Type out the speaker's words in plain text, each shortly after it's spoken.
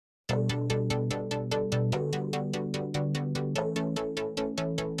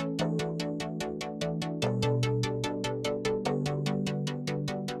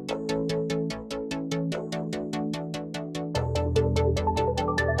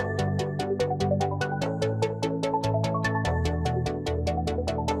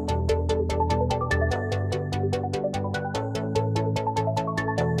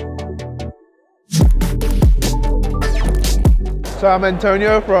So I'm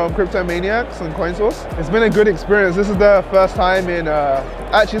Antonio from Cryptomaniacs and CoinSource. It's been a good experience. This is the first time in,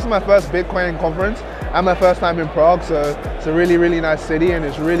 actually this is my first Bitcoin conference and my first time in Prague, so it's a really, really nice city and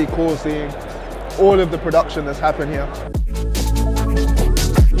it's really cool seeing all of the production that's happened here.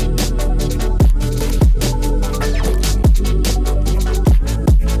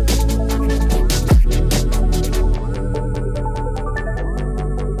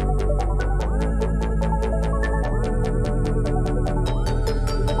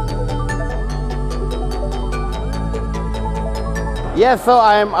 Yes, so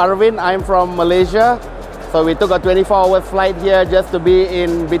I'm Arvin, I'm from Malaysia. So we took a 24-hour flight here just to be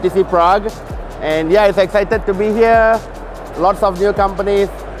in BTC Prague. And yeah, it's excited to be here. Lots of new companies.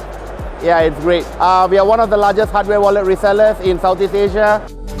 Yeah, it's great. We are one of the largest hardware wallet resellers in Southeast Asia.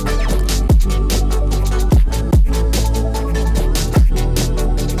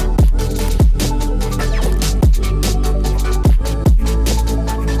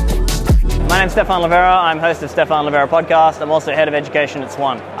 My name's Stefan Livera. I'm host of Stefan Livera Podcast. I'm also head of education at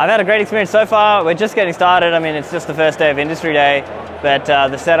Swan. I've had a great experience so far. We're just getting started. I mean, it's just the first day of Industry Day, but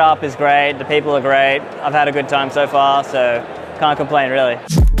the setup is great. The people are great. I've had a good time so far, so can't complain really.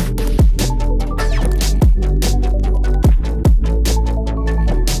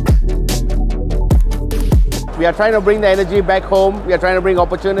 We are trying to bring the energy back home. We are trying to bring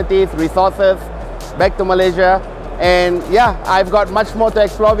opportunities, resources back to Malaysia. And yeah, I've got much more to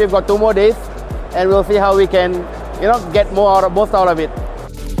explore. We've got 2 more days and we'll see how we can, get most out of it.